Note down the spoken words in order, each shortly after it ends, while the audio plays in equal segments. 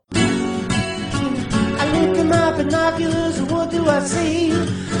look at my binoculars and what do I see?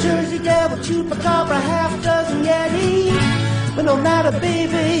 Jersey Devil, Chupacabra, half a dozen Yeti. But no matter,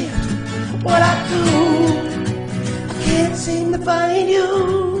 baby, what I do, I can't seem to find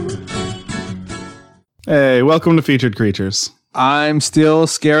you. Hey, welcome to Featured Creatures. I'm still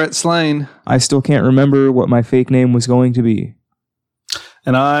Scarrett Slane. I still can't remember what my fake name was going to be.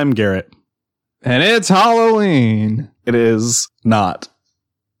 And I'm Garrett. And it's Halloween. It is not.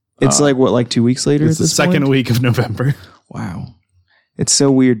 It's like 2 weeks later? It's the second week of November. Wow. It's so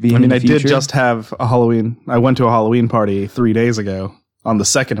weird being in the future. I did just have a Halloween. I went to a Halloween party 3 days ago on the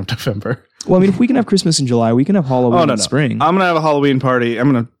 2nd of November. Well, I mean, if we can have Christmas in July, we can have Halloween in spring. I'm going to have a Halloween party.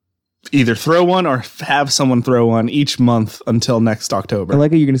 I'm going to either throw one or have someone throw one each month until next October. I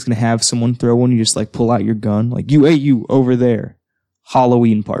like how you're just going to have someone throw one. You just like pull out your gun. Like, you over there.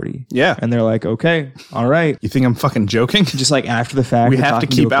 Halloween party. Yeah. And they're like, okay, all right. You think I'm fucking joking? Just like after the fact. We have to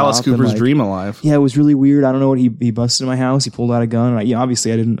keep Alice Cooper's dream alive. Yeah, it was really weird. I don't know what he busted in my house. He pulled out a gun. And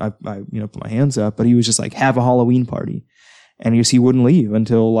obviously I didn't, put my hands up, but he was just like, have a Halloween party. And he wouldn't leave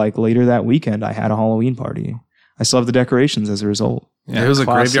until like later that weekend. I had a Halloween party. I still have the decorations as a result. Yeah, it was a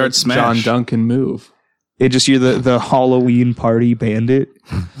graveyard smash. John Duncan move. You're the Halloween party bandit.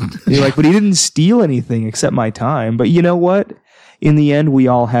 You're like, but he didn't steal anything except my time. But you know what? In the end, we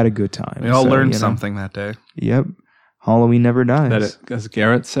all had a good time. We all learned something that day. Yep. Halloween never dies. As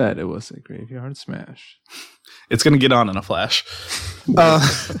Garrett said, it was a graveyard smash. It's going to get on in a flash.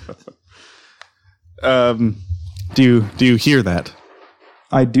 Do you hear that?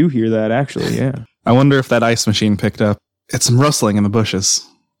 I do hear that, actually, yeah. I wonder if that ice machine picked up. It's some rustling in the bushes.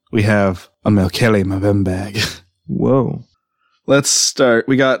 We have a Melkele Mavem bag. Whoa. Let's start.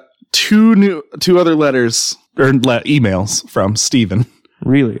 We got two other letters or emails from Steven.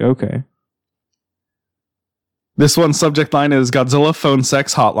 Really? Okay. This one's subject line is Godzilla phone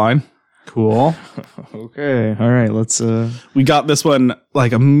sex hotline. Cool. Okay. All right. Let's. We got this one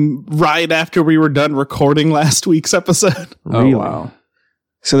like right after we were done recording last week's episode. Really? Oh, wow.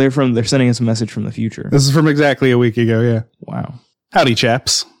 So they're sending us a message from the future. This is from exactly a week ago. Yeah. Wow. Howdy,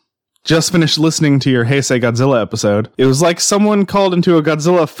 chaps. Just finished listening to your Heisei Godzilla episode. It was like someone called into a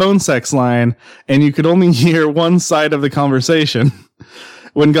Godzilla phone sex line and you could only hear one side of the conversation.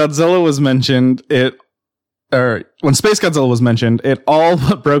 When Godzilla was mentioned, when Space Godzilla was mentioned, it all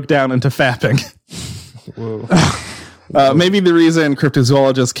broke down into fapping. Whoa. Maybe the reason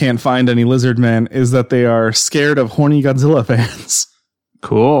cryptozoologists can't find any lizard men is that they are scared of horny Godzilla fans.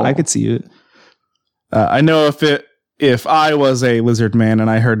 Cool. I could see it. I know if I was a lizard man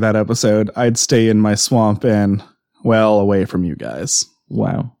and I heard that episode, I'd stay in my swamp and well away from you guys.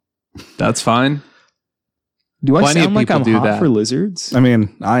 Wow. That's fine. Do I sound like I'm hot that. for lizards? I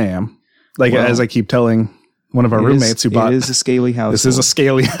mean, I am. Like, as I keep telling one of our roommates who bought... It is a scaly household. This is a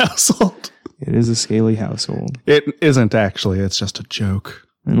scaly household. It is a scaly household. It isn't actually. It's just a joke.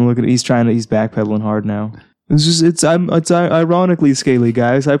 And look at he's backpedaling hard now. It's ironically scaly,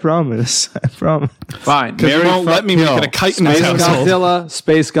 guys. I promise. Fine. Because you won't let me make it a kite in this household.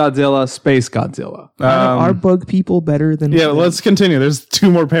 Space Godzilla. Are bug people better than... Yeah, let's continue. There's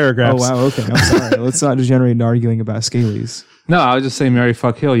 2 more paragraphs. Oh, wow. Okay. I'm sorry. Let's not degenerate into arguing about scalies. No, I was just saying Mary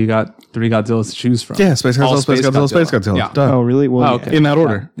Fuck Hill. You got 3 Godzillas to choose from. Yeah, Space Godzilla, Space Godzilla, Space Godzilla. Yeah. Done. Oh, really? Well, okay. In that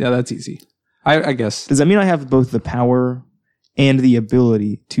order. Yeah, that's easy. I guess. Does that mean I have both the power and the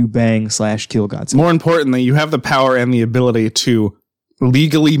ability to bang / kill Godzilla? More importantly, you have the power and the ability to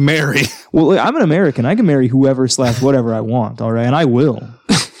legally marry. Well, I'm an American. I can marry whoever / whatever I want, all right? And I will.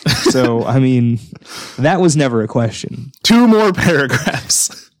 So, I mean, that was never a question. 2 more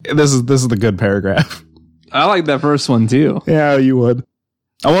paragraphs. This is the good paragraph. I like that first one, too. Yeah, you would.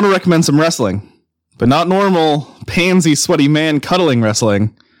 I want to recommend some wrestling, but not normal, pansy, sweaty man cuddling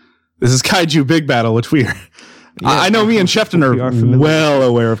wrestling. This is Kaiju Big Battle, which we are... Yeah, I know me and Shefton are well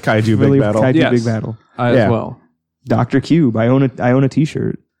aware of Kaiju Big Battle. Kaiju Big Battle. I as well. Dr. Cube. I own a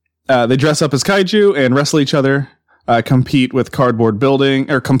t-shirt. They dress up as kaiju and wrestle each other, complete with cardboard buildings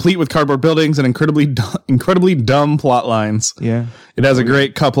and incredibly dumb plot lines. Yeah. It has a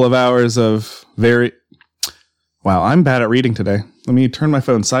great couple of hours of very... Wow, I'm bad at reading today. Let me turn my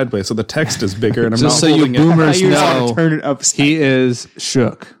phone sideways so the text is bigger and I'm just not so holding you boomers it. know, turn it upside. He is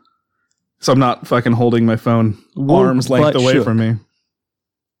shook. So I'm not fucking holding my phone arm's length away from me.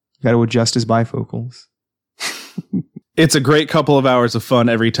 Got to adjust his bifocals. It's a great couple of hours of fun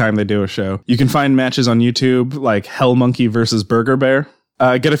every time they do a show. You can find matches on YouTube like Hell Monkey versus Burger Bear.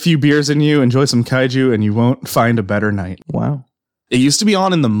 Get a few beers in you, enjoy some kaiju, and you won't find a better night. Wow. It used to be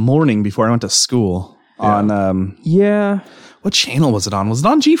on in the morning before I went to school. On what channel was it on? Was it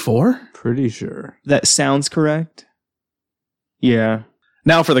on G4? Pretty sure. That sounds correct. Yeah.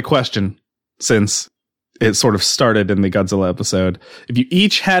 Now for the question, since it sort of started in the Godzilla episode. If you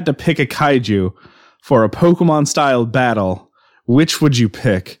each had to pick a kaiju for a Pokemon-style battle, which would you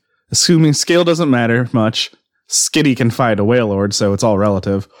pick? Assuming scale doesn't matter much, Skitty can fight a Wailord, so it's all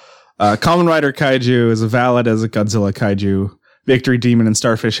relative. Kamen Rider Kaiju is valid as a Godzilla Kaiju. Victory Demon and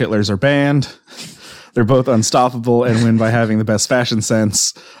Starfish Hitlers are banned. They're both unstoppable and win by having the best fashion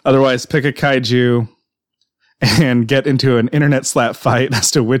sense. Otherwise, pick a kaiju and get into an internet slap fight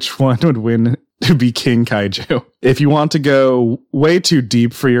as to which one would win to be King Kaiju. If you want to go way too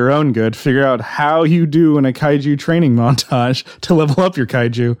deep for your own good, figure out how you do in a kaiju training montage to level up your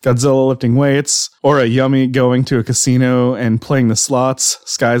kaiju. Godzilla lifting weights, or a Yummy going to a casino and playing the slots.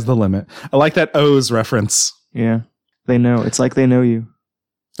 Sky's the limit. I like that O's reference. Yeah. They know. It's like they know you.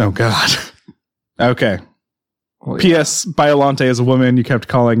 Oh, God. Okay. Well, yeah. P.S. Biolante is a woman. You kept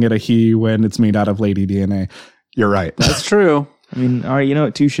calling it a he when it's made out of lady DNA. You're right. That's true. I mean, all right, you know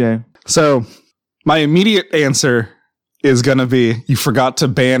what? Touche. So, my immediate answer is going to be, you forgot to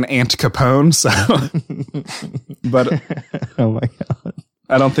ban Aunt Capone, so... but Oh, my God.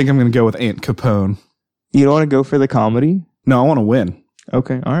 I don't think I'm going to go with Aunt Capone. You don't want to go for the comedy? No, I want to win.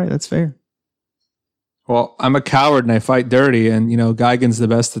 Okay. All right. That's fair. Well, I'm a coward and I fight dirty, and Gigan's the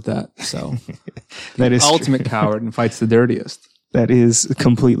best at that. So That is ultimate coward and fights the dirtiest. That is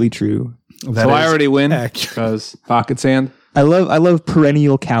completely true. That So I is already win accurate. because pocket sand. I love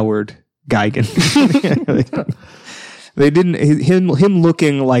perennial coward Gigan. They didn't him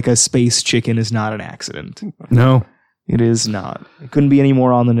looking like a space chicken is not an accident. No. It is not. It couldn't be any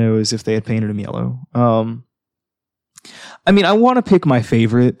more on the nose if they had painted him yellow. I mean, I want to pick my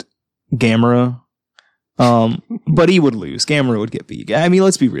favorite, Gamera. But he would lose. Gamera would get beat. I mean,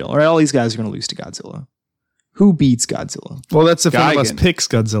 let's be real. All right, all these guys are going to lose to Godzilla. Who beats Godzilla? Well, that's if one of us Gigan. picks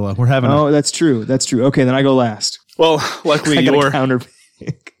Godzilla. We're having Oh, that's true. That's true. Okay, then I go last. Well, luckily I got a you're... counter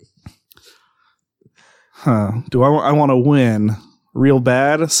pick. Do I want to win real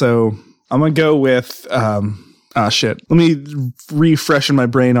bad? So I'm going to go with... shit. Let me refresh in my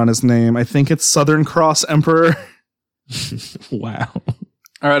brain on his name. I think it's Southern Cross Emperor. Wow.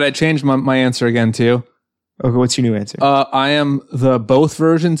 All right, I changed my answer again too. Okay, what's your new answer? I am the both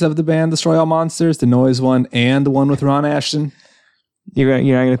versions of the band Destroy All Monsters, the noise one and the one with Ron Ashton. You're not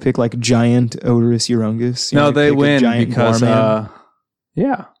going to pick like giant odorous Urungus? You're No, gonna they pick a win giant because Barman?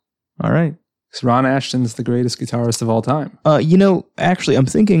 yeah, All right. because Ron Ashton's the greatest guitarist of all time. Actually, I'm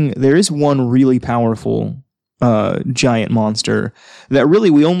thinking there is one really powerful giant monster that really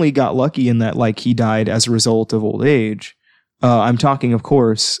we only got lucky in that like he died as a result of old age. I'm talking, of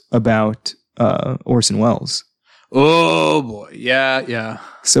course, about Orson Welles. Oh boy, yeah.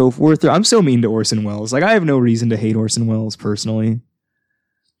 So if I'm so mean to Orson Welles. Like I have no reason to hate Orson Welles personally.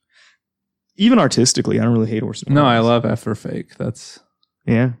 Even artistically, I don't really hate Orson Welles. No, I love F for Fake. That's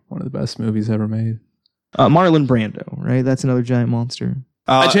Yeah. one of the best movies ever made. Marlon Brando, right? That's another giant monster.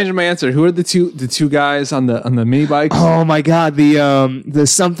 I changed my answer. Who are the two guys on the mini bikes? Oh my god, the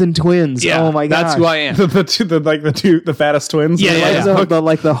something twins. Oh my god. that's who I am. the fattest twins. Yeah.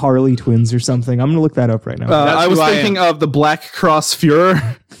 Like the Harley twins or something. I'm gonna look that up right now. I was who I thinking of the Black Cross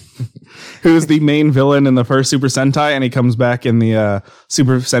Fuhrer, who's the main villain in the first Super Sentai, and he comes back in the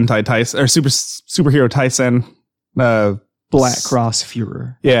Super Sentai Tyson or Superhero Tyson. Black Cross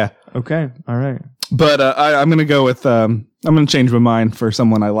Fuhrer. Yeah, Okay, all right. but I'm gonna go with I'm gonna change my mind for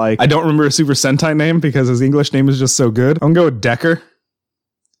someone I like. I don't remember a Super Sentai name because his English name is just so good. I'm gonna go with Decker.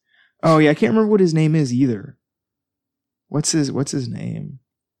 Oh yeah, I can't remember what his name is either. What's his name?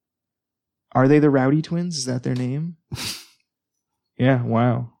 Are they the Rowdy Twins? Is that their name? Yeah.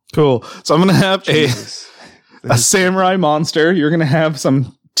 Wow. Cool. So I'm gonna have Jesus. a samurai monster. You're gonna have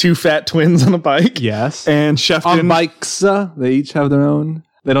some two fat twins on a bike. Yes. And Shefton. On bikes, they each have their own.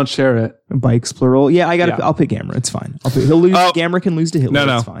 They don't share it. Bikes plural. Yeah, Yeah. I'll pick Gamera. It's fine. He'll lose. Oh. Gamera can lose to Hitler.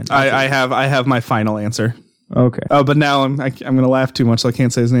 No. It's fine. I have my final answer. Okay. Oh, but now I'm gonna laugh too much, so I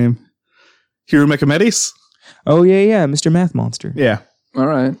can't say his name. Hiromekamedis? Oh yeah, Mr. Math Monster. Yeah. All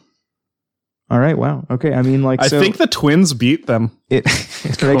right. All right. Wow. Okay. I mean, like, I so think the twins beat them.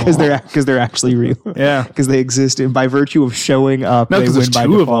 because they're actually real. Yeah. Because they exist and by virtue of showing up. No, They 'cause win there's by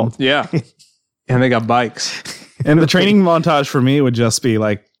two of default. Yeah. And they got bikes. And the training montage for me would just be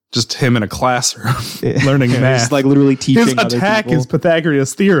like just him in a classroom learning Yeah, math. just like literally teaching His other attack people. is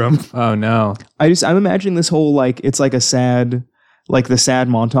Pythagoras' theorem. Oh no. I'm imagining this whole like it's like a sad like the sad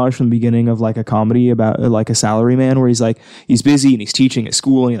montage from the beginning of like a comedy about like a salaryman where he's like, he's busy and he's teaching at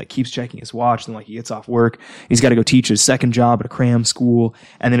school and he like keeps checking his watch. And like he gets off work, he's got to go teach his second job at a cram school.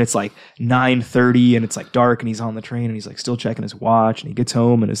 And then it's like 9:30 and it's like dark and he's on the train and he's like still checking his watch and he gets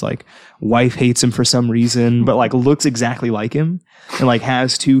home and his like wife hates him for some reason, but like looks exactly like him and like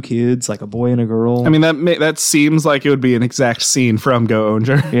has 2 kids, like a boy and a girl. I mean, that seems like it would be an exact scene from Go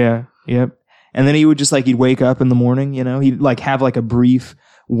Onger. Yeah. Yep. And then he would just like, he'd wake up in the morning, you know, he'd like have like a brief,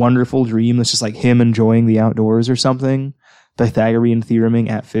 wonderful dream that's just like him enjoying the outdoors or something, Pythagorean theoreming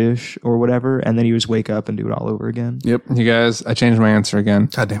at fish or whatever. And then he would just wake up and do it all over again. Yep. You guys, I changed my answer again.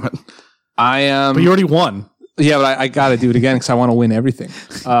 God damn it. I am. But you already won. Yeah, but I got to do it again because I want to win everything.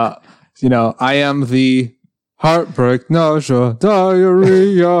 You know, I am the heartbreak nausea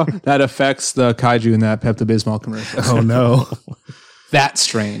diarrhea that affects the kaiju in that Pepto-Bismol commercial. Oh, no. That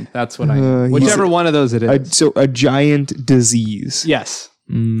strain. That's what I am. Whichever he's one of those it is. So a giant disease. Yes.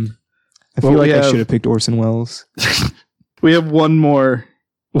 I feel Well, like we I have- should have picked Orson Welles. We have one more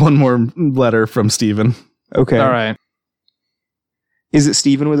letter from Steven. Okay. All right. Is it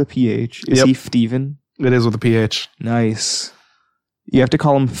Steven with a PH? Is Yep. he Steven? It is with a PH. Nice. You have to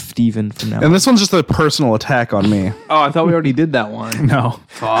call him Steven from now And on. this one's just a personal attack on me. Oh, I thought we already did that one. No.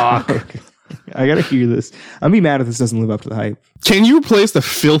 Fuck. I gotta hear this. I'm be mad if this doesn't live up to the hype. Can you replace the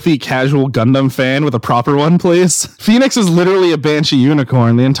filthy casual Gundam fan with a proper one, please? Phoenix is literally a Banshee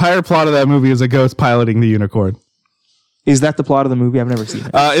unicorn. The entire plot of that movie is a ghost piloting the unicorn. Is that the plot of the movie? I've never seen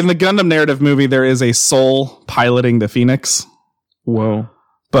it. In the Gundam narrative movie, there is a soul piloting the Phoenix. Whoa.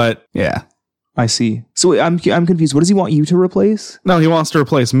 But yeah. I see. So wait, I'm confused. What does he want you to replace? No, he wants to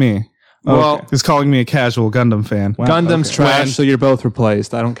replace me. Oh, Well, okay. he's calling me a casual Gundam fan. Wow, Gundam's okay. trash, When- so you're both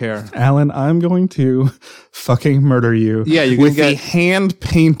replaced. I don't care. Alan, I'm going to fucking murder you. Yeah, you're with gonna the get-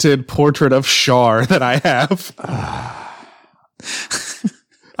 hand-painted portrait of Char that I have.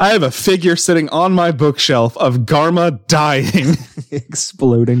 I have a figure sitting on my bookshelf of Garma dying.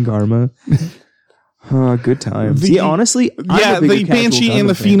 Exploding Garma. Good times. The- Yeah, honestly, I'm Yeah, a bigger the casual Banshee and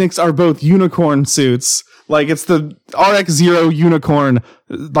the Gundam fan. Phoenix are both unicorn suits. Like, it's the RX-0 unicorn,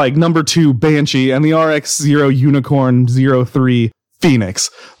 like, number 2 Banshee, and the RX-0 unicorn 03 Phoenix.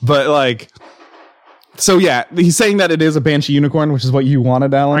 But, like... So, yeah, he's saying that it is a Banshee unicorn, which is what you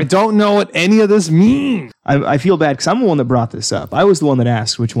wanted, Alan. I don't know what any of this means. I feel bad because I'm the one that brought this up. I was the one that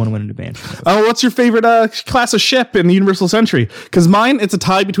asked which one went into Banshee. Oh, what's your favorite class of ship in the Universal Century? Because mine, it's a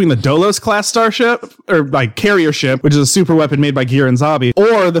tie between the Dolos class starship, or like carrier ship, which is a super weapon made by Gir and Zabi,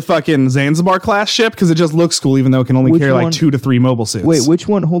 or the fucking Zanzibar class ship, because it just looks cool, even though it can only Which carry one? like 2 to 3 mobile suits. Wait, which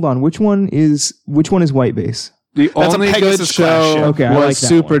one? Hold on. Which one is White Base? The That's a only good Pegasus class show ship. Okay, I was like that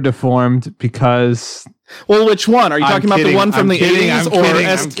super one. deformed because Well, which one? Are you I'm talking about kidding, the one from I'm the kidding, 80s I'm or kidding,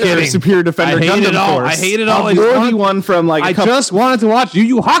 I'm kidding. Superior Defender I hate Gundam it all. Force? I hate it all. I You're just the want- one from like I a couple... just wanted to watch Yu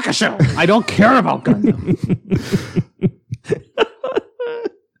Yu Hakusho. I don't care about Gundam.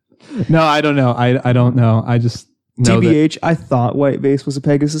 No, I don't know. I don't know. I just know that. TBH, I thought White Base was a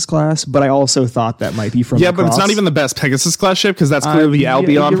Pegasus class, but I also thought that might be from Yeah, the but it's not Cross. even the best Pegasus class ship, because that's clearly yeah,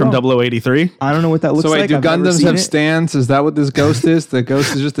 Albion you're from wrong. 0083. I don't know what that looks So wait, like. do I've never Gundams seen have it. stands? Is that what this ghost is? The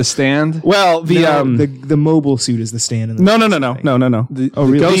ghost is just a stand? Well, The mobile suit is the stand. In the No. The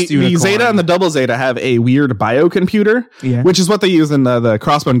really? ghost The unicorn. Zeta and the Double Zeta have a weird biocomputer, Yeah. which is what they use in the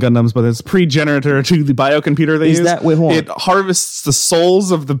Crossbone Gundams, but it's pre-generator to the biocomputer they Is use. that- wait, hold on. It harvests the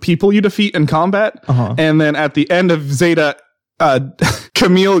souls of the people you defeat in combat, Uh-huh. and then at the end of Zeta,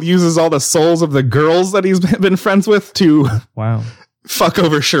 Camille uses all the souls of the girls that he's been friends with to Wow. fuck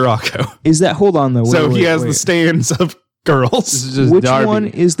over Shirako. Is that? Hold on though. So Wait, he has wait. the stands of This girls. is just Which Darby. one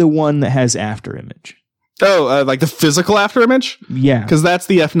is the one that has after image? Oh, like the physical afterimage? Yeah. Because that's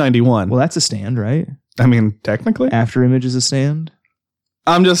the F91. Well, that's a stand, right? I mean, technically. After image is a stand.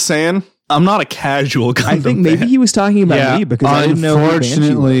 I'm just saying, I'm not a casual Gundam I think maybe fan. he was talking about me because I didn't know who Banshee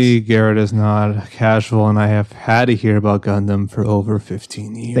Unfortunately, was. Garrett is not casual, and I have had to hear about Gundam for over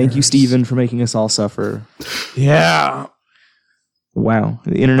 15 years. Thank you, Steven, for making us all suffer. Yeah. Wow.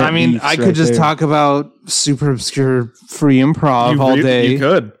 The internet. I mean, beefs I could right just there. talk about super obscure free improv all day, You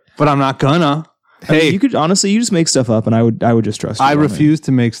could. but I'm not gonna. I mean, Hey, you could honestly, you just make stuff up, and I would just trust you. I on it. refuse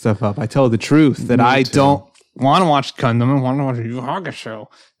to make stuff up. I tell the truth that Me I too. don't want to watch Gundam and want to watch Yu Yu Hakusho.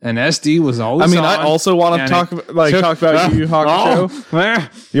 And SD was always I mean, I on, also want to and talk it- about Yu Yu Hakusho. Oh,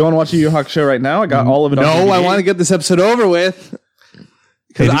 You want to watch Yu Yu Hakusho right now? I got all of it on no, DVD. I want to get this episode over with.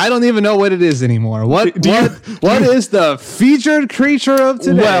 Because I don't even know what it is anymore. What is the featured creature of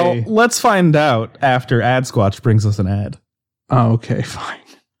today? Well, let's find out after Ad Squatch brings us an ad. Oh, okay, fine.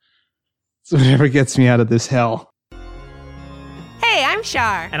 It's whatever gets me out of this hell. Hey, I'm I'm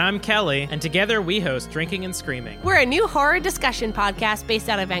Shar. And I'm Kelly, and together we host Drinking and Screaming. We're a new horror discussion podcast based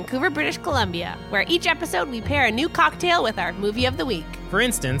out of Vancouver, British Columbia, where each episode we pair a new cocktail with our movie of the week. For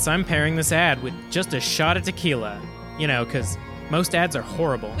instance, I'm pairing this ad with just a shot of tequila. You know, because most ads are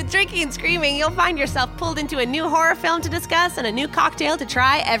horrible. With Drinking and Screaming, you'll find yourself pulled into a new horror film to discuss and a new cocktail to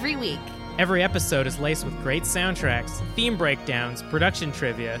try every week. Every episode is laced with great soundtracks, theme breakdowns, production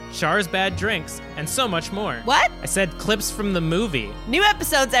trivia, Char's bad drinks, and so much more. What? I said clips from the movie. New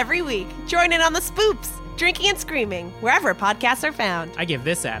episodes every week. Join in on the spoops. Drinking and Screaming, wherever podcasts are found. I give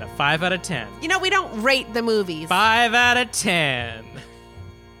this ad a 5 out of 10. You know, we don't rate the movies. 5 out of 10.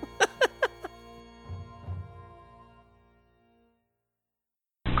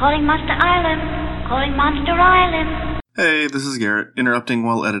 Calling Monster Island. Calling Monster Island. Hey, this is Garrett, interrupting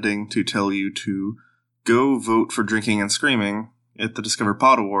while editing to tell you to go vote for Drinking and Screaming at the Discover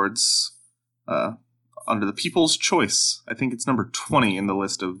Pod Awards under the People's Choice. I think it's number 20 in the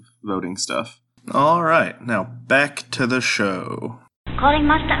list of voting stuff. All right, now back to the show. Calling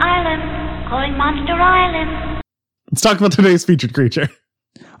Monster Island. Calling Monster Island. Let's talk about today's featured creature.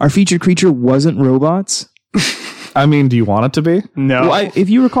 Our featured creature wasn't robots. I mean, do you want it to be? No. Well, if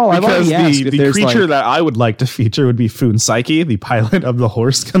you recall, I've Because already asked if the there's creature like, that I would like to feature would be Foon Psyche, the pilot of the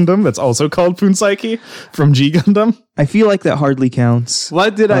Horse Gundam that's also called Foon Psyche from G Gundam. I feel like that hardly counts.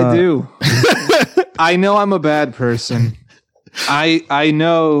 What did I do? I know I'm a bad person. I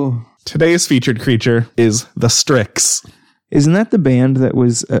know. Today's featured creature is the Strix. Isn't that the band that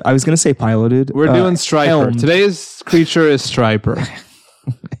was? I was going to say piloted. We're doing Striper. helmed. Today's creature is Striper.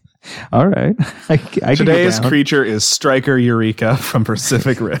 All right. I can get Today's down. creature is Striker Eureka from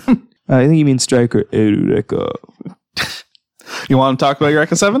Pacific Rim. I think you mean Striker Eureka. You want to talk about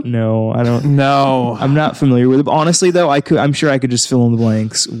Eureka 7? No, I don't. No. I'm not familiar with it. Honestly, though, I'm sure I could just fill in the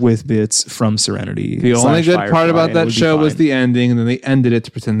blanks with bits from Serenity. The only good part about that show was the the ending, and then they ended it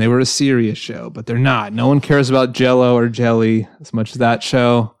to pretend they were a serious show, but they're not. No one cares about Jello or Jelly as much as that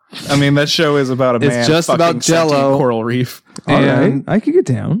show. I mean, that show is about a It's man just fucking about Jell-O. sentient coral reef. All right, And- I could get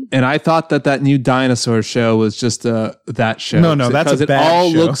down. And I thought that new dinosaur show was just that show. No, that's because a it bad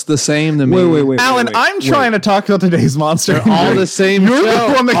all show. looks the same to me. Wait. Alan, I'm trying to talk about today's monster. They're all the same You're the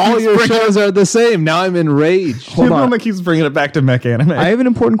show. one that All keeps your bringing shows are the same. Now I'm enraged. You're Hold the on. one that keeps bringing it back to mech anime. I have an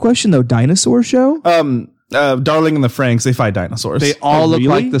important question, though. Dinosaur show? Darling and the Franks, they fight dinosaurs. They all look really?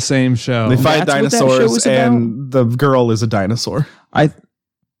 like the same show. They fight That's what that show dinosaurs, was about? and the girl is a dinosaur.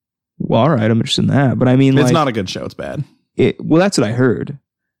 Well, all right, I'm interested in that. But I mean, It's like, not a good show. It's bad. well, that's what I heard.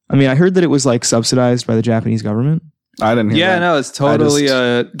 I mean, I heard that it was like subsidized by the Japanese government. I didn't hear that. no, it's totally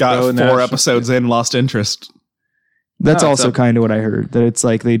Got go 4 national. episodes in, lost interest. That's No, it's also a- kind of what I heard. That it's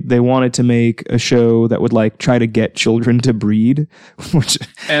like they wanted to make a show that would like try to get children to breed, which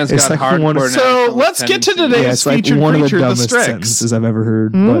And it's It's got like one of- hardcore. So, national let's get to tendencies. today's it's like featured one of the creature, the dumbest Strix. sentences I've ever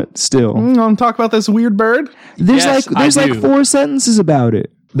heard. But still, Want to talk about this weird bird? there's Yes, there's I like do. 4 sentences about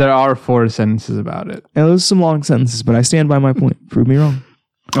it. There are 4 sentences about it. And those are some long sentences, but I stand by my point. Prove me wrong.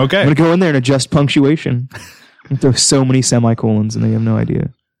 Okay. I'm gonna go in there and adjust punctuation. And throw so many semicolons, and they have no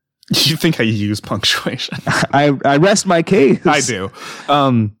idea. You think I use punctuation? I rest my case. I do.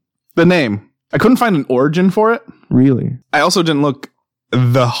 The name. I couldn't find an origin for it. Really. I also didn't look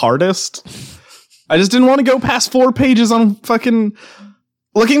the hardest. I just didn't want to go past 4 pages on fucking...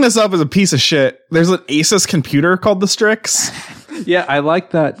 Looking this up is a piece of shit. There's an Asus computer called the Strix. Yeah, I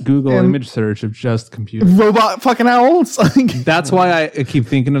like that Google And- image search of just computer. Robot fucking owls. That's why I keep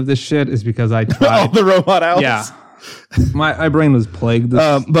thinking of this shit is because I All tried. the robot owls. Yeah. My brain was plagued.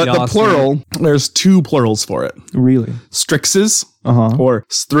 This But the last plural, there's 2 plurals for it. Really. Strixes Uh-huh. or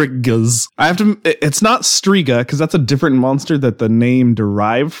Strigas. I have to... It's not Striga, because that's a different monster that the name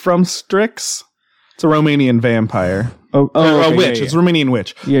derived from Strix. It's a Romanian vampire. Oh, Or okay, a witch. yeah, It's a Romanian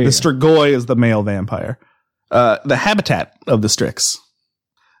witch. Yeah, the yeah. Strigoi is the male vampire. The habitat of the Strix.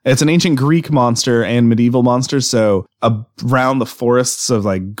 It's an ancient Greek monster and medieval monster. So around the forests of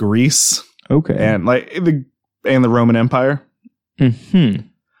like Greece Okay. and the Roman Empire. Hmm.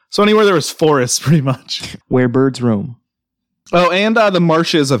 So anywhere there was forests, pretty much. Where birds roam. Oh, and the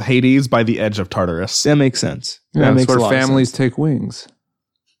marshes of Hades by the edge of Tartarus. That makes sense. Yeah, that that's makes where a lot of families sense. take wings.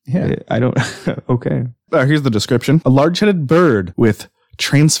 Yeah. I don't. Okay. Here's the description. A large-headed bird with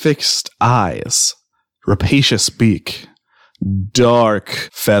transfixed eyes, rapacious beak, dark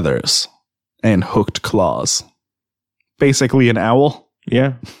feathers, and hooked claws. Basically an owl.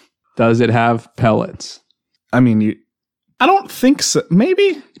 Yeah. Does it have pellets? I mean, I don't think so.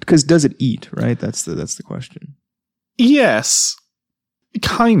 Maybe? Because does it eat? Right. That's the question. Yes.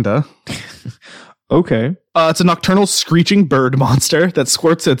 Kinda. Okay. It's a nocturnal screeching bird monster that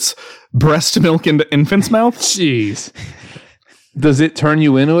squirts its breast milk into infants' mouths. Jeez. Does it turn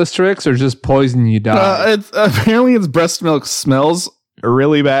you into a Strix or just poison you die? Apparently its breast milk smells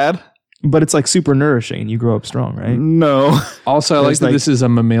really bad. But it's like super nourishing and you grow up strong, right? No. Also, I like that this is a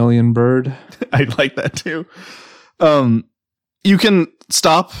mammalian bird. I like that too. You can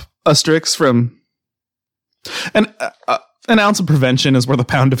stop a Strix from an ounce of prevention is worth a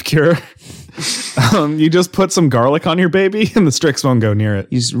pound of cure. You just put some garlic on your baby and the Strix won't go near it.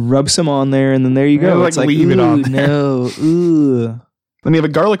 You just rub some on there and then there you go. Yeah, It's like, leave it ooh, on there. no, ooh. Then you have a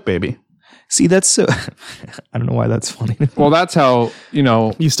garlic baby. See, that's so... I don't know why that's funny. Well, that's how,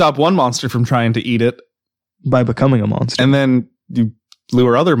 You stop one monster from trying to eat it, By becoming a monster. and then you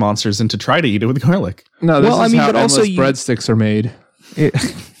lure other monsters in to try to eat it with garlic. no, this Well, I is mean, how but also endless breadsticks are made. It-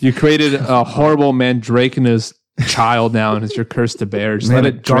 You created a horrible mandrakinous child now, and it's your curse to bear. Just let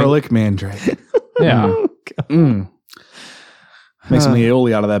it drink. garlic mandrake. Yeah. Make some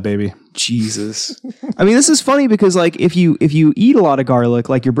aioli out of that baby. Jesus. I mean, this is funny because like if you eat a lot of garlic,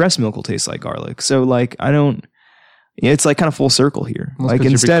 like your breast milk will taste like garlic. So like it's like kind of full circle here. Well, like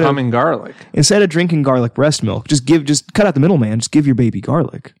you're instead becoming garlic. of drinking garlic breast milk, just cut out the middleman, just give your baby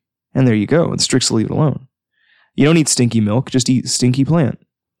garlic. And there you go. And Strix will leave it alone. You don't eat stinky milk, just eat stinky plant.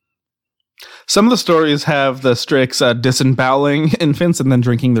 Some of the stories have the Strix disemboweling infants and then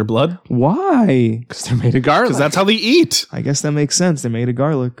drinking their blood. Why? Because they're made of garlic. Because that's how they eat. I guess that makes sense. They're made of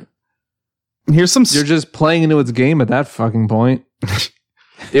garlic. Here's some... You're just playing into its game at that fucking point.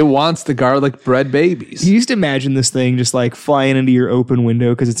 It wants the garlic bread babies. You used to imagine this thing just like flying into your open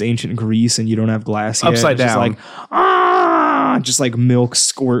window because it's ancient Greece and you don't have glass yet. Upside It's down. Just like milk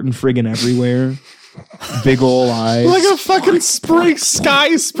squirting friggin' everywhere. Big ol' eyes. like a fucking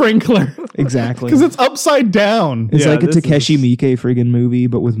sky sprinkler. Exactly. Because it's upside down. It's like a this Takeshi Miike friggin' movie,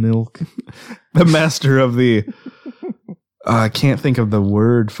 but with milk. The master of the... I can't think of the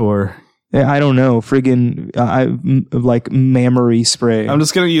word for... I don't know. Friggin' like mammary spray. I'm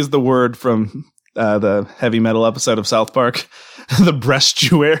just going to use the word from the heavy metal episode of South Park. The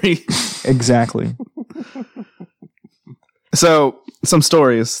breastuary. Exactly. So, some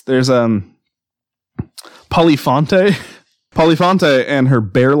stories. There's Polyphonte. Polyphonte and her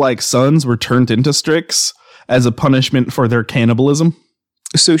bear-like sons were turned into Strix as a punishment for their cannibalism.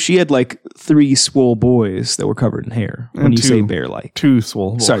 So she had like 3 swole boys that were covered in hair when And you two- say bear-like. 2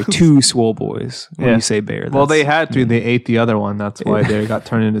 swole. Sorry, 2 swole boys when Yeah. you say bear. Well, they had to. They ate the other one. That's why they got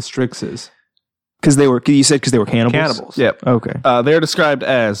turned into Strixes. Because they were, you said because they were cannibals? Cannibals. Yep. Okay. They're described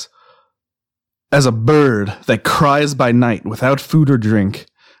as a bird that cries by night without food or drink,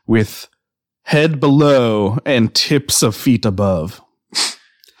 with head below and tips of feet above.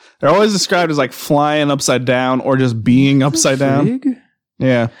 They're always described as like flying upside down or just being upside down. Frig?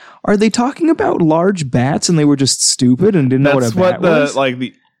 Yeah, Are they talking about large bats and they were just stupid and didn't know that's what a bat what was?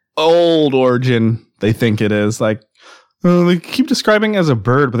 the old origin they think it is. Like they keep describing it as a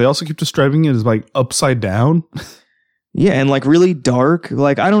bird, but they also keep describing it as like upside down. Yeah, and like really dark.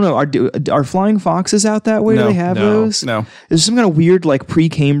 Like I don't know. Are flying foxes out that way? Do they have those? No. Is there some kind of weird like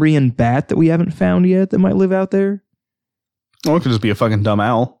Precambrian bat that we haven't found yet that might live out there? Or it could just be a fucking dumb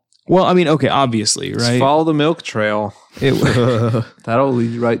owl. Well, I mean, okay, obviously, Just right? follow the milk trail. That'll lead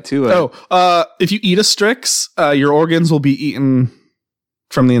you right to it. If you eat a Strix, your organs will be eaten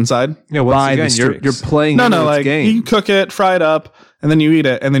from the inside. Yeah, once By the again, you're Strix. playing No, into its like game. you cook it, fry it up, and then you eat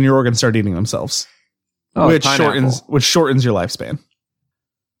it, and then your organs start eating themselves, which shortens your lifespan.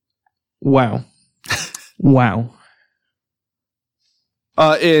 Wow. Wow.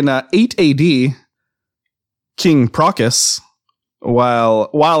 In 8 AD, King Procus, while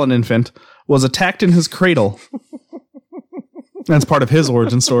an infant, was attacked in his cradle. That's part of his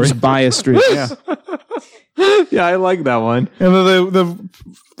origin story. Just buy a Strix. Yeah. Yeah, I like that one. And the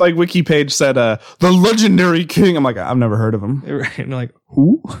like wiki page said the legendary king. I'm like, I've never heard of him. Right. And like,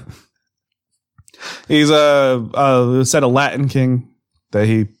 who? He's said a Latin king that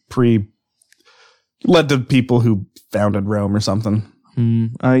he led to people who founded Rome or something.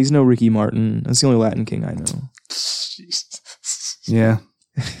 He's no Ricky Martin. That's the only Latin king I know. Yeah.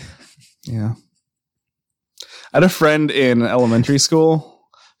 Yeah. I had a friend in elementary school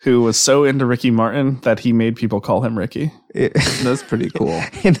who was so into Ricky Martin that he made people call him Ricky. That's pretty cool.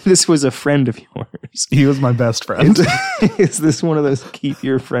 And this was a friend of yours. He was my best friend. Is this one of those keep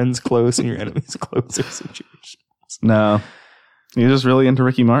your friends close and your enemies closer situations? No. He was just really into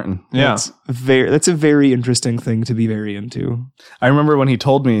Ricky Martin. Yeah. That's a very interesting thing to be very into. I remember when he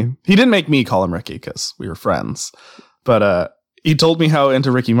told me, he didn't make me call him Ricky because we were friends, but he told me how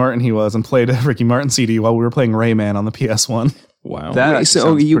into Ricky Martin he was and played a Ricky Martin CD while we were playing Rayman on the PS1 Wow. That Wait, so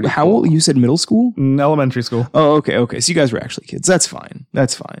sounds you pretty how cool. old? You said middle school? in elementary school. Oh, okay. So you guys were actually kids. That's fine.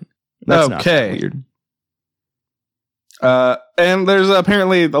 That's not Okay. weird. And there's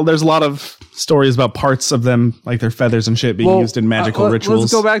a lot of stories about parts of them, like their feathers and shit, being used in magical rituals.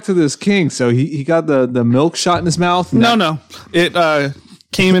 Let's go back to this king. So he got the milk shot in his mouth. No. It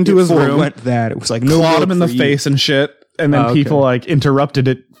came into his Before it room, went that, it was like no clawed milk him in the for you. face and shit, and then Oh, people okay. like interrupted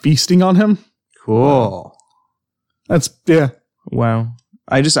it feasting on him. Cool. That's yeah. Wow.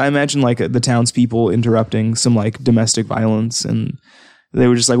 I imagine like the townspeople interrupting some like domestic violence, and they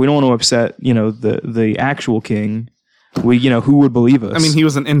were just like, we don't want to upset, the actual king. Who would believe us? I mean, he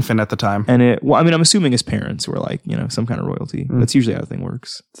was an infant at the time. I'm assuming his parents were like, some kind of royalty. That's usually how the thing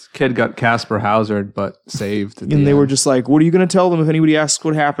works. This kid got Casper Hauser, but saved. And they were just like, what are you going to tell them if anybody asks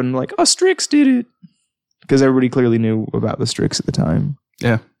what happened? Like, oh, Strix did it. Because everybody clearly knew about the Strix at the time.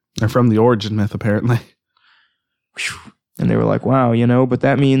 Yeah, they're from the origin myth, apparently. And they were like, wow, but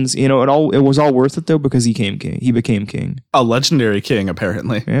that means, it was all worth it though, because he became king. A legendary king,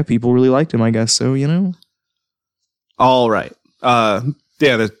 apparently. Yeah, people really liked him, I guess. So, All right.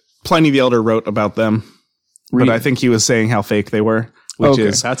 There's Pliny the Elder wrote about them, but I think he was saying how fake they were, which Okay.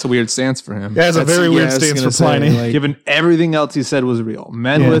 is That's a weird stance for him. yeah, it's a very weird I was stance gonna for Pliny. say, like- Given everything else he said was real.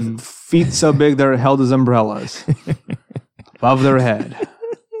 Men with feet so big they're held as umbrellas above their head.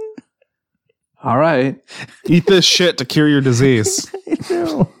 All right. Eat this shit to cure your disease.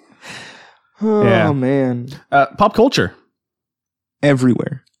 No. Oh, Yeah. man. Pop culture.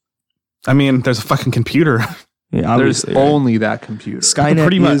 Everywhere. I mean, there's a fucking computer. Yeah, There's obviously. only that computer. Skynet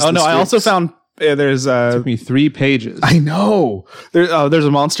Pretty much. is Oh the no, I also Strix. found there's Took me 3 pages. I know. There's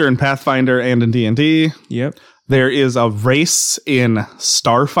a monster in Pathfinder and in D&D. Yep. There is a race in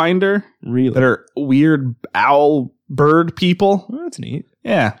Starfinder Really. that are weird owl bird people. Oh, that's neat.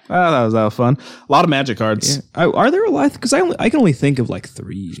 Yeah, that was fun. A lot of magic cards. Yeah. Are there a lot? Because I can only think of like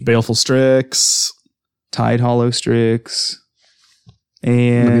 3. Baleful Strix. Tide Hollow Strix.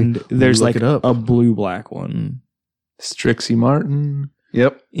 And there's look like it up. a blue-black one. Strixie Martin.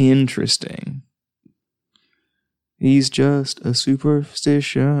 Yep. Interesting. He's just a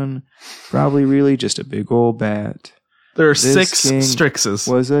superstition. Probably really just a big old bat. There are This 6 king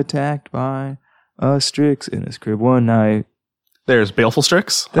Strixes. Was attacked by a Strix in his crib one night. There's Baleful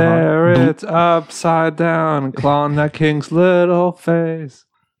Strix. There it's upside down, clawing that king's little face.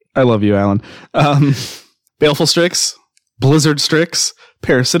 I love you, Alan. Baleful Strix, Blizzard Strix,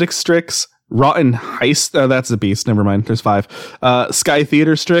 Parasitic Strix, Rotten Heist. That's a beast. Never mind. There's 5. Sky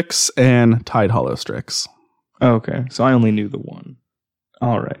Theater Strix and Tide Hollow Strix. Okay, so I only knew the one.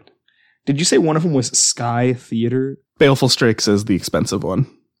 All right. Did you say one of them was Sky Theater? Baleful Strix is the expensive one.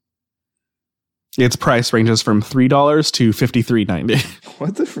 Its price ranges from $3 to $53.90.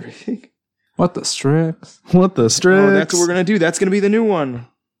 What the freak? What the Strix? What the Strix? Oh, that's what we're gonna do. That's gonna be the new one.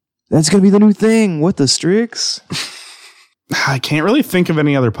 That's gonna be the new thing. What the Strix? I can't really think of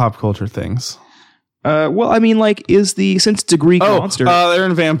any other pop culture things. Well, I mean, like, since it's a Greek monster? They're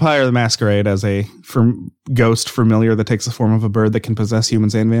in Vampire the Masquerade as a ghost familiar that takes the form of a bird that can possess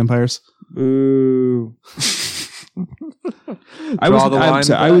humans and vampires. Boo. I Draw the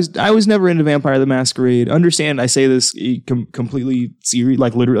line with was never into Vampire the Masquerade. Understand, I say this completely serious,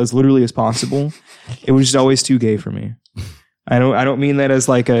 like as literally as possible. It was just always too gay for me. I don't mean that as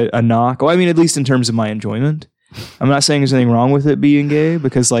like a knock. Well, I mean, at least in terms of my enjoyment. I'm not saying there's anything wrong with it being gay,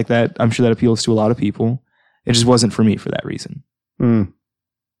 because like that, I'm sure that appeals to a lot of people. It just wasn't for me for that reason. Mm.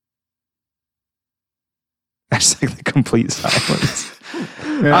 That's like the complete silence.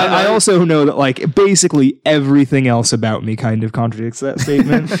 I also know that like basically everything else about me kind of contradicts that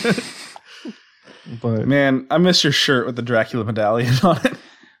statement. But Man, I miss your shirt with the Dracula medallion on it.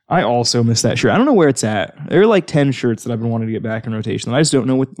 I also miss that shirt. I don't know where it's at. There are like 10 shirts that I've been wanting to get back in rotation. I just don't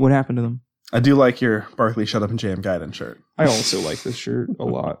know what happened to them. I do like your Barkley Shut Up and Jam Gaiden shirt. I also like this shirt a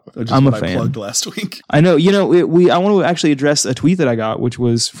lot. Which is I'm a what I fan. plugged last week. I know. I want to actually address a tweet that I got, which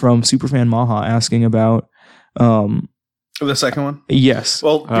was from Superfan Maha asking about. The second one? Yes.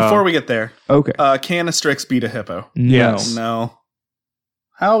 Well, before we get there, Okay. can a Strix beat a hippo? No. yes. No.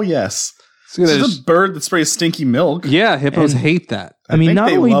 How yes? So This there's- is a bird that sprays stinky milk. yeah, hippos And- hate that. I mean, think not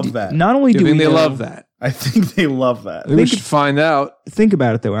they only love that. Not only You do think we they know- love that? I think they love that. We should find out. Think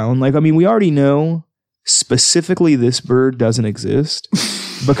about it though, Alan. Like, I mean, we already know specifically this bird doesn't exist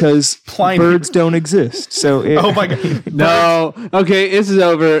because Pliny. birds don't exist. So, Oh my god. No. Okay, this is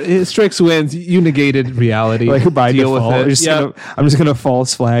over. Strix wins. You negated reality. like by Deal default, with it. I'm just gonna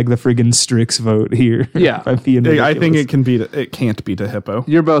false flag the friggin' Strix vote here. Yeah. By being I think ridiculous. it can't beat a hippo.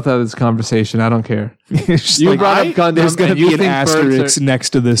 You're both out of this conversation. I don't care. It's just You like, brought up Gundam. there's gonna and you be an think birds asterisk are- next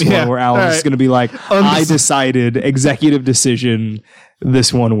to this Yeah, one where Alan's all right. gonna be like, I decided, executive decision,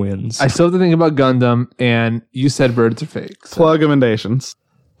 this one wins. I still have to think about Gundam, and you said birds are fake. So. Plug emendations.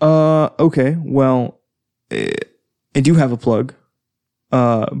 Okay. Well, I do have a plug,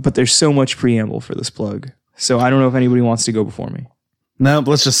 but there's so much preamble for this plug. So I don't know if anybody wants to go before me. No,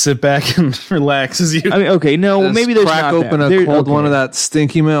 let's just sit back and relax as you. I mean, okay, no, well, maybe there's crack not open that. a cold one of that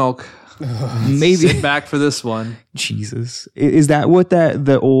stinky milk. Maybe Sit back for this one. Jesus, is that what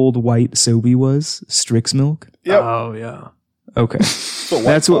the old white Sobe was? Strix milk. Yep. Oh yeah. Okay,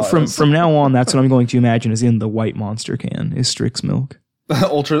 that's what from now on. That's what I'm going to imagine is in the white Monster can is Strix milk.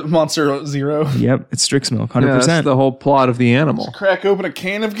 Ultra Monster Zero. Yep, it's Strix milk, 100%. Yeah, that's the whole plot of the animal. Crack open a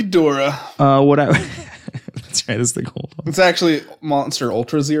can of Ghidorah. What I that's right, that's the gold one. It's actually Monster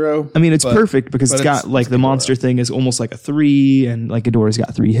Ultra Zero. I mean, it's perfect because it's got like the Ghidorah. monster thing is almost like a 3, and like Ghidorah's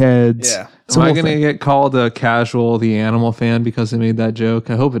got 3 heads. Yeah. It's a Am I whole going to thing. get called a casual the animal fan because I made that joke?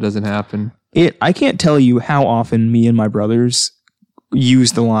 I hope it doesn't happen. I can't tell you how often me and my brothers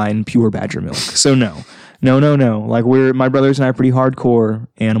use the line pure badger milk. So no. Like my brothers and I are pretty hardcore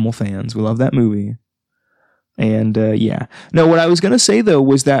animal fans. We love that movie. And yeah. No, what I was going to say though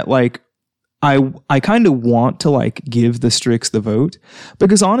was that like I kind of want to like give the Strix the vote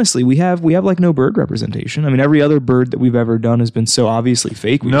because honestly, we have like no bird representation. I mean, every other bird that we've ever done has been so obviously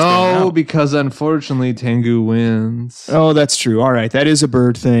fake. We just don't No, know. because unfortunately Tengu wins. Oh, that's true. All right, that is a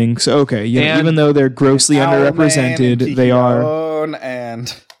bird thing. So okay, you know, And- even though they're grossly underrepresented, they are.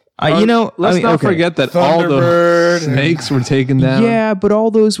 And Let's not forget that all the Thunderbird. snakes were taken down. Yeah, but all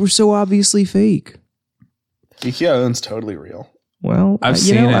those were so obviously fake. Kikyo's totally real. Well, I've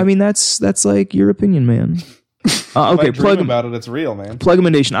seen it. I mean, that's like your opinion, man. Okay, If I dream plug about it, it's real, man.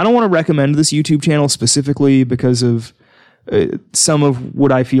 recommendation. I don't want to recommend this YouTube channel specifically because of some of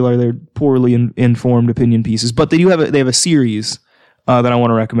what I feel are their poorly informed opinion pieces, but they have a series that I want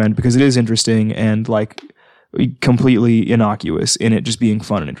to recommend because it is interesting and like completely innocuous in it just being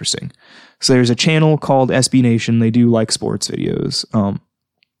fun and interesting. So there's a channel called SB Nation. They do like sports videos.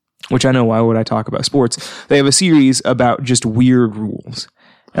 Which I know, why would I talk about sports? They have a series about just weird rules.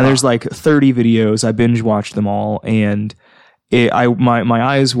 And there's like 30 videos. I binge watched them all. And my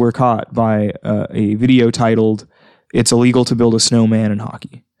eyes were caught by a video titled, "It's Illegal to Build a Snowman in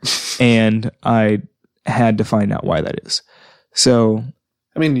Hockey." And I had to find out why that is. So,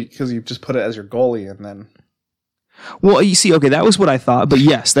 I mean, because you just put it as your goalie and then. well, you see, okay, that was what I thought. But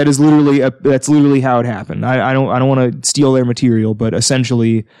yes, that's literally how it happened. I don't want to steal their material, but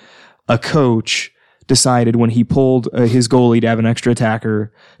essentially a coach decided when he pulled his goalie to have an extra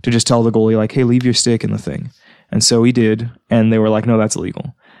attacker to just tell the goalie like, "Hey, leave your stick in the thing." And so he did, and they were like, "No, that's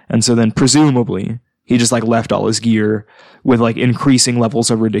illegal." And so then presumably he just like left all his gear with like increasing levels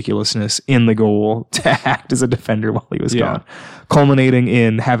of ridiculousness in the goal to act as a defender while he was gone, culminating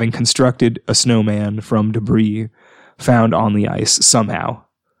in having constructed a snowman from debris found on the ice somehow.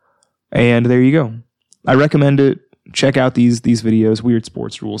 And there you go. I recommend it. Check out these videos, Weird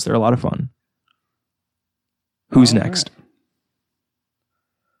Sports Rules. They're a lot of fun. Who's next?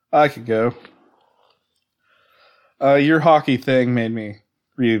 I could go. Your hockey thing made me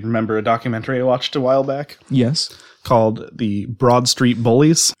remember a documentary I watched a while back Yes. called The Broad Street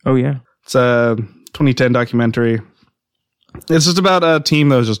Bullies. Oh, yeah. It's a 2010 documentary. It's just about a team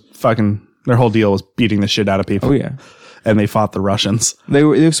that was just fucking, their whole deal was beating the shit out of people. Oh, yeah. And they fought the Russians.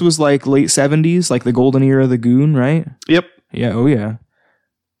 This was like late 70s, like the golden era of the Goon, right? Yep. Yeah. Oh, yeah.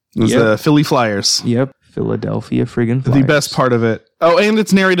 It was Yep. the Philly Flyers. Yep. Philadelphia friggin' Flyers. The best part of it. Oh, and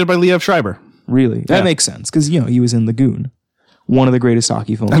it's narrated by Liev Schreiber. Really? That Yeah. makes sense because, he was in The Goon, one of the greatest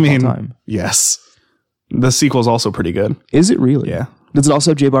hockey films I mean, of all time. yes. The sequel's also pretty good. Is it really? Yeah. Does it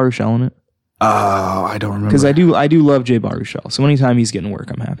also have Jay Baruchel in it? Oh, I don't remember. Because I do love Jay Baruchel. So anytime he's getting work,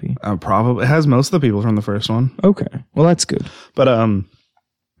 I'm happy. Probably it has most of the people from the first one. Okay. Well, that's good. But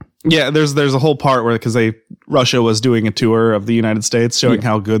yeah, there's a whole part where because Russia was doing a tour of the United States showing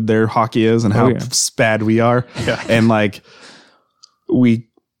how good their hockey is and how bad we are. Yeah. And like we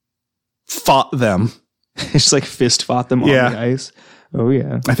fought them. Just like fist fought them on Yeah. the ice. Oh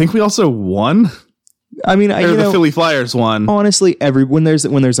yeah. I think we also won. I mean, Or the Philly Flyers won. honestly, when there's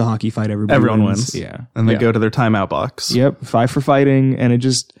a hockey fight, everyone wins. Yeah. And they Yeah. go to their timeout box. Yep. 5 for fighting, and it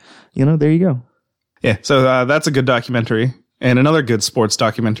just there you go. Yeah. So that's a good documentary. And another good sports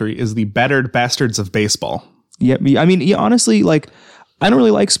documentary is The Battered Bastards of Baseball. Yep. I mean, honestly, like I don't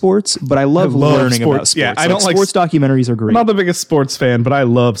really like sports, but I love learning about sports. Yeah, I don't like sports documentaries are great. I'm not the biggest sports fan, but I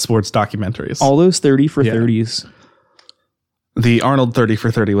love sports documentaries. All those 30 for 30s. The Arnold 30 for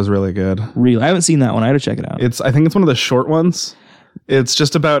 30 was really good. Really, I haven't seen that one. I had to check it out. I think it's one of the short ones. It's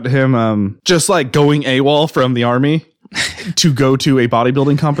just about him just like going AWOL from the army to go to a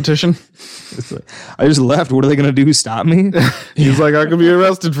bodybuilding competition. I just left. What are they going to do? Stop me? He's like, I could be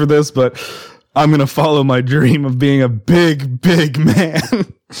arrested for this, but I'm going to follow my dream of being a big, big man.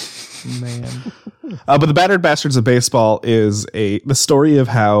 Man. But the Battered Bastards of Baseball is the story of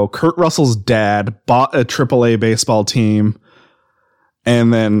how Kurt Russell's dad bought a AAA baseball team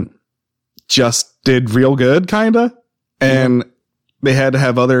and then just did real good, kind of. And they had to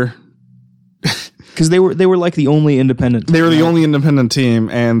have other... Because they were like the only independent team. They were the only independent team,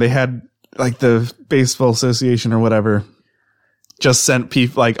 and they had like the Baseball Association or whatever just sent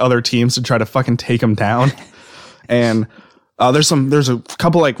people like other teams to try to fucking take them down. And there's a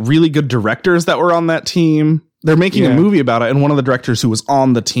couple like really good directors that were on that team. They're making a movie about it, and one of the directors who was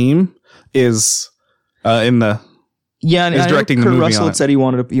on the team is in the and is directing the Kurt movie. Russell on had said he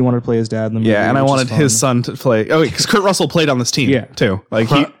wanted to play his dad in the movie. And I wanted his son to play. Oh, because Kurt Russell played on this team too. Like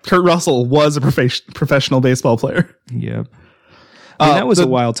Kurt Russell was a professional baseball player. Yep. I mean, that was a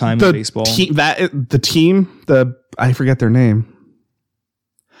wild time in baseball. I forget their name.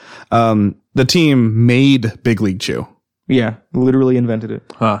 The team made Big League Chew. Yeah, literally invented it.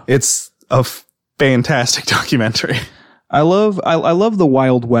 Huh. It's a fantastic documentary. I love the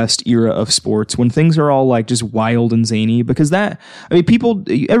Wild West era of sports when things are all like just wild and zany, because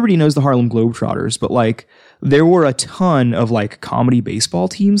everybody knows the Harlem Globetrotters, but like there were a ton of like comedy baseball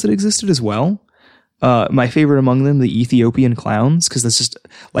teams that existed as well. My favorite among them, the Ethiopian Clowns, because that's just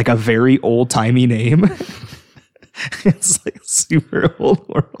like a very old timey name. It's like super old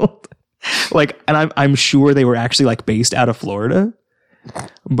world. Like, and I'm sure they were actually like based out of Florida.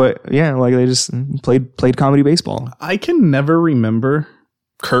 But yeah, like they just played comedy baseball. I can never remember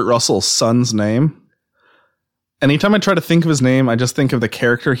Kurt Russell's son's name. Anytime I try to think of his name, I just think of the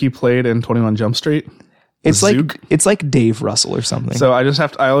character he played in 21 Jump Street. It's Zook. like I Russell or something. So I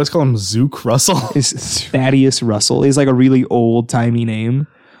always call him Zook Russell. It's Thaddeus Russell. He's like a really old timey name.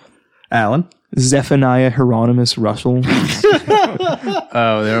 Alan. Zephaniah Hieronymus Russell.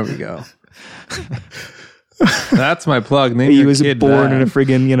 Oh, there we go. That's my plug. He was born in a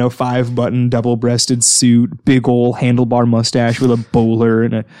friggin' 5-button double-breasted suit, big old handlebar mustache with a bowler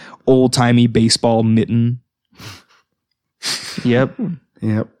and a old-timey baseball mitten. Yep.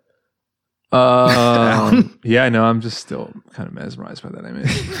 Yeah, no, I'm just still kind of mesmerized by that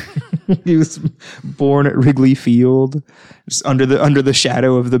image. He was born at Wrigley Field, just under the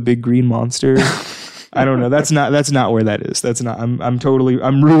shadow of the big green monster. I don't know. That's not where that is. That's not.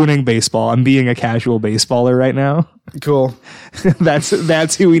 I'm ruining baseball. I'm being a casual baseballer right now. cool.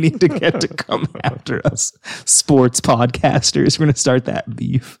 That's who we need to get to come after us. Sports podcasters. We're gonna start that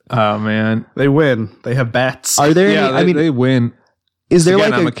beef. Oh man, They win. They have bats. Are there? yeah, any, they win. is there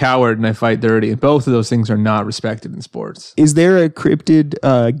Again, like I'm a coward and I fight dirty. And both of those things are not respected in sports. Is there a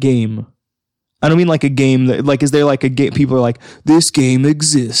cryptid game? I don't mean like a game that like. Is there like a game? People are like, this game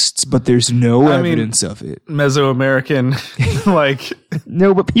exists, but there's no evidence of it. Mesoamerican, like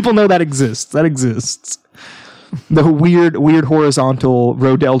No, but people know that exists. That exists. The weird horizontal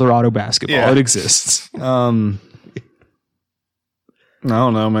Road Eldorado basketball. Yeah. It exists. I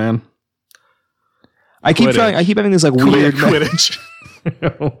don't know, man. I keep having this like weird. Quidditch.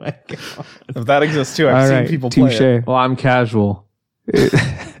 Oh my god! If that exists too, I've All seen right, people play touche. it. Well, I'm casual.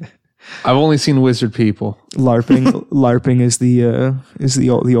 I've only seen wizard people. LARPing is the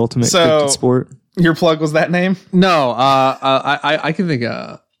ultimate So- cryptid sport. Your plug was that name? No, I can think.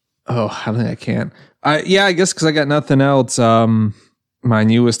 I don't think I can. I guess because I got nothing else. My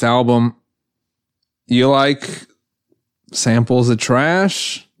newest album. You like samples of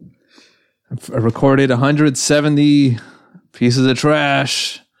trash? I recorded 170 pieces of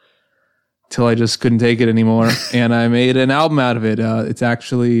trash till I just couldn't take it anymore, and I made an album out of it. It's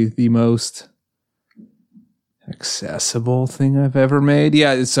actually the most accessible thing I've ever made.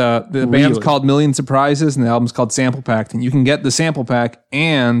 Yeah, it's the band's called Million Surprises, and the album's called Sample Packed, and you can get the sample pack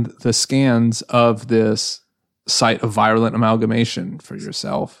and the scans of this site of Virulent Amalgamation for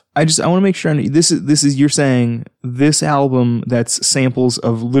yourself. I want to make sure this is you're saying this album that's samples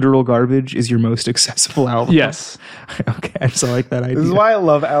of literal garbage is your most accessible album. Yes. Okay, I just like that idea. This is why I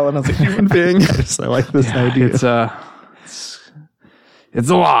love Alan as a human being. I like this idea. It's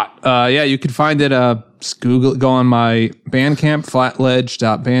a lot. You can find it. Just Google, go on my Bandcamp,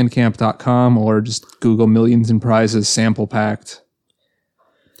 flatledge.bandcamp.com, or just Google Millions and Prizes Sample Packed.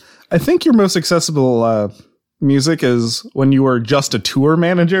 I think your most accessible music is when you were just a tour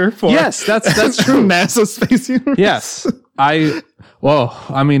manager for Yes, that's true. NASA Space Universe. Yes. I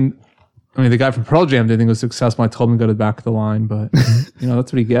mean, the guy from Pearl Jam didn't think it was successful. I told him to go to the back of the line, but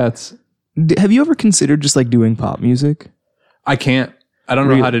that's what he gets. Have you ever considered just like doing pop music? I can't. I don't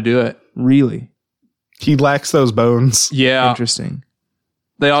know how to do it. Really? He lacks those bones. Yeah. Interesting.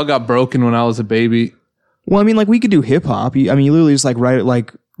 They all got broken when I was a baby. Well, I mean, like we could do hip hop. You literally just like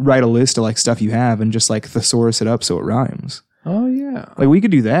write a list of like stuff you have and just like thesaurus it up so it rhymes. Oh yeah. Like we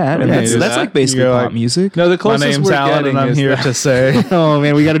could do that. And Yeah, that's do that's that. like basically You go pop like- music. No, the My closest name's we're Alan, getting and I'm is here that- to say, Oh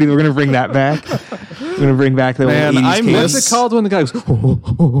man, we're gonna bring that back. We're gonna bring back the Man, old 80s I cadence. What's it called when the guy goes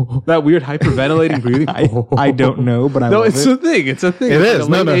that weird hyperventilating breathing? I don't know, but I No, love it's it. a thing. It's a thing. It It's is.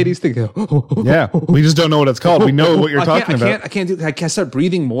 like a No, late no. 80s thing. yeah, we just don't know what it's called. We know what you're talking about. I can't do. I can't start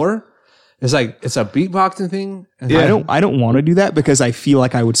breathing more. It's like it's a beatboxing thing. Yeah. I don't want to do that because I feel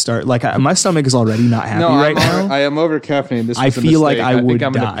like I would start like my stomach is already not happy No, right now. I am over caffeinated. This I was a feel like mistake. I would think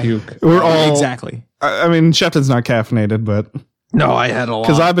I'm die. gonna puke. We're all Exactly. I mean, Shepton's not caffeinated, but No, I had a lot.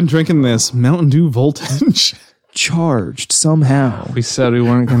 because I've been drinking this Mountain Dew Voltage Charged somehow. we said we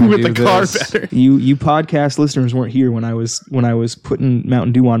weren't going to with do the car this. battery. You podcast listeners weren't here when I was putting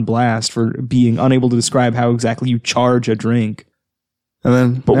Mountain Dew on blast for being unable to describe how exactly you charge a drink. And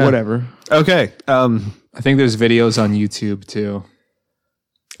then, But yeah. whatever. Okay. I think there's videos on YouTube too.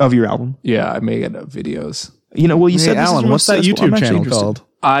 Of your album. Yeah, I may get up videos. You know, well you Hey, said this is Alan, your what's most that successful. I'm YouTube actually channel interested. called?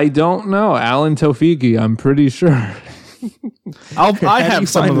 I don't know. Alan Tofigi, I'm pretty sure. I do have you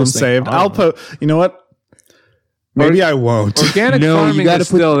some find of them those things? saved. I I'll don't put. You know what? Maybe I won't. Organic No, you farming gotta is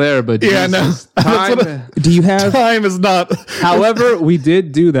put- still there, but Yeah, no. Jesus, That's what time. Do you have Time is not. However, we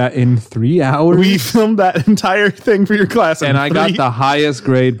did do that in 3 hours. We filmed that entire thing for your class, in and I got 3 the highest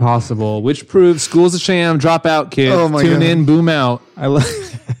grade possible, which proves school's a sham. Drop out, kids. Oh my Tune God. in, boom out.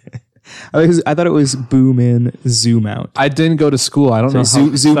 I thought it was boom in, zoom out. I didn't go to school. I don't know how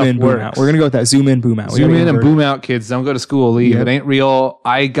Zoom stuff in, boom works. out. We're gonna go with that. Zoom in, boom out. We Zoom gotta in and convert it. boom out, kids. Don't go to school. Leave. Yep. It ain't real.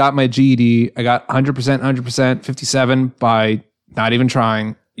 I got my GED. I got 100%, 57 by not even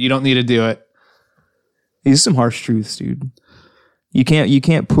trying. You don't need to do it. These are some harsh truths, dude. You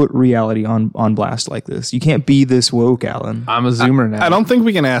can't put reality on blast like this. You can't be this woke, Alan. I'm a Zoomer now. I don't think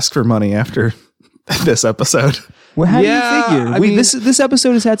we can ask for money after this episode. Well, how Yeah, do you figure? I mean- This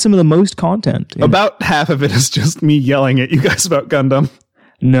episode has had some of the most content. in it. About half of it is just me yelling at you guys about Gundam.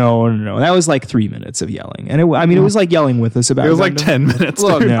 No. That was like 3 minutes of yelling, and it was like yelling with us about. It was like Gundam. 10 minutes.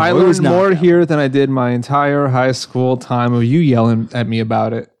 Look, dude. No, I it was learned not. more here than I did my entire high school time of you yelling at me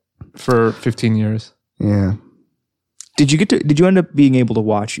about it for 15 years. Yeah. Did you end up being able to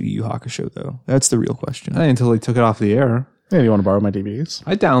watch Yu Yu Hakusho though? That's the real question. Until they took it off the air. Yeah, you want to borrow my DVDs?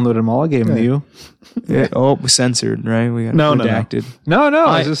 I downloaded them all. I gave them to you. Yeah. Oh, it was censored, right? We got No, no. redacted. No,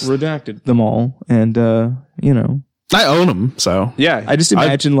 I I just redacted them all, and you know, I own them, so. yeah. I just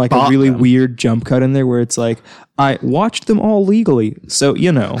imagine like a bought really them. weird jump cut in there where it's like, I watched them all legally, so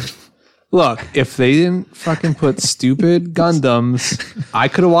you know. Look, if they didn't fucking put stupid Gundams, I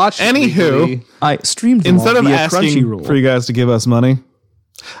could have watched. it Anywho, legally. I streamed them Instead all of via asking Crunchyroll. for you guys to give us money,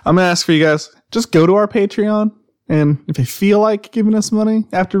 I'm going to ask for you guys, just go to our Patreon, and if you feel like giving us money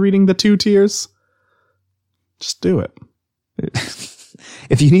after reading the 2 tiers, just do it.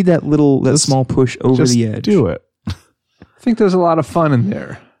 If you need that small push over Just the edge, do it. I think there's a lot of fun in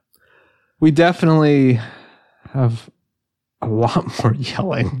there. We definitely have a lot more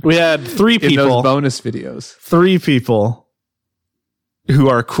yelling We had 3 in those people, bonus videos. 3 people who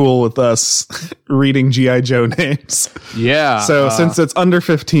are cool with us reading G.I. Joe names. Yeah. So since it's under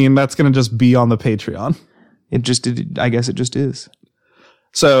 15, that's going to just be on the Patreon. I guess it just is.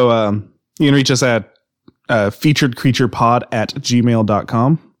 So you can reach us at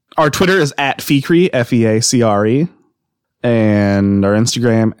featuredcreaturepod@gmail.com. Our Twitter is @Feacre, FEACRE. And our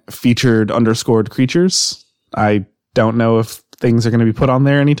Instagram, featured_creatures. I don't know if things are going to be put on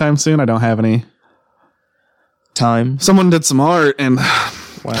there anytime soon. I don't have any. Time. Someone did some art and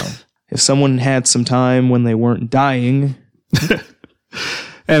Wow. If someone had some time when they weren't dying,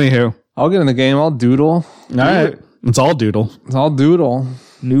 anywho. I'll get in the game. I'll doodle. All right. It's all doodle. I'll doodle.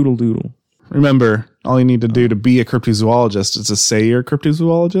 noodle doodle. Remember, all you need to do to be a cryptozoologist is to say you're a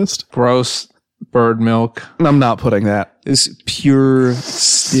cryptozoologist. Gross bird milk. I'm not putting that. It's pure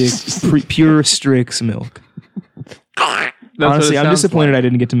Strix milk. Honestly, I'm disappointed I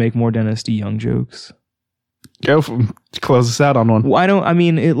didn't get to make more Dennis D. Young jokes. Go close us out on one. Why don't I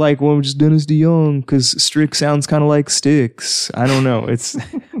mean it like just Dennis D. Young because Strix sounds kind of like sticks. I don't know. It's